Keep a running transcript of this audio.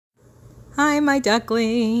Hi, my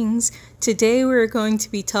ducklings! Today we're going to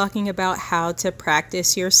be talking about how to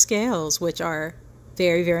practice your scales, which are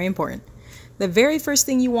very, very important. The very first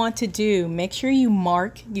thing you want to do, make sure you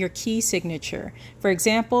mark your key signature. For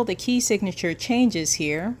example, the key signature changes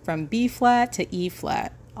here from B flat to E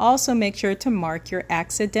flat. Also make sure to mark your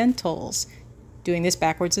accidentals. Doing this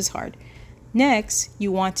backwards is hard. Next,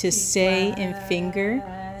 you want to say and finger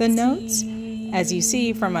the notes. As you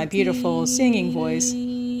see from my beautiful singing voice,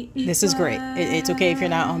 this is great. It's okay if you're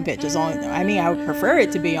not on pitch. I would prefer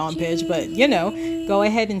it to be on pitch, but go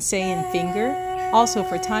ahead and say and finger. Also,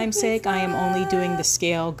 for time's sake, I am only doing the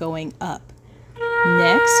scale going up.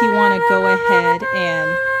 Next, you want to go ahead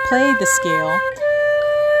and play the scale.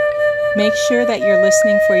 Make sure that you're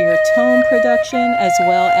listening for your tone production as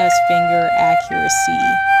well as finger accuracy.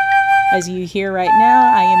 As you hear right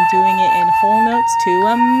now, I am doing it in whole notes to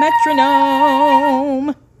a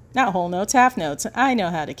metronome. Not whole notes, half notes. I know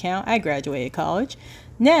how to count. I graduated college.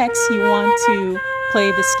 Next, you want to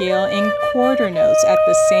play the scale in quarter notes at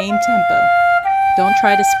the same tempo. Don't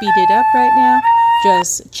try to speed it up right now.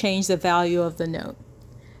 Just change the value of the note.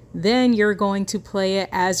 Then you're going to play it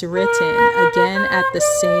as written, again at the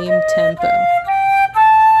same tempo.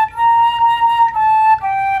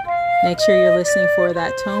 Make sure you're listening for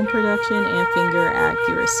that tone production and finger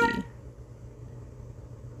accuracy.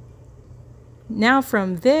 Now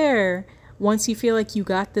from there, once you feel like you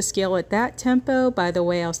got the scale at that tempo, by the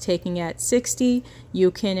way, I was taking it at 60, you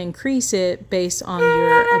can increase it based on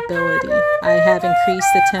your ability. I have increased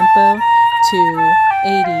the tempo to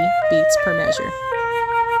 80 beats per measure.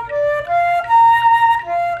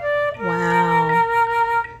 Wow.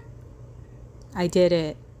 I did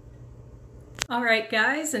it. Alright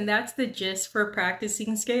guys, and that's the gist for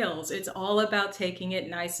practicing scales. It's all about taking it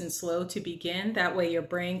nice and slow to begin. That way your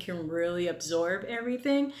brain can really absorb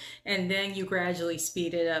everything, and then you gradually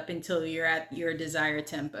speed it up until you're at your desired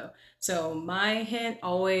tempo. So my hint,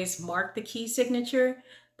 always mark the key signature,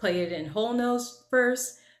 play it in whole notes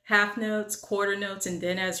first, half notes, quarter notes, and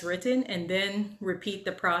then as written, and then repeat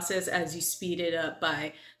the process as you speed it up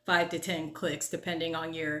by 5 to 10 clicks, depending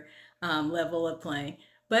on your level of playing.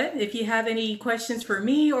 But if you have any questions for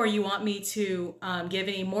me, or you want me to give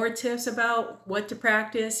any more tips about what to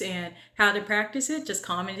practice and how to practice it, just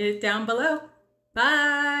comment it down below.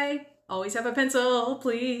 Bye! Always have a pencil,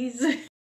 please.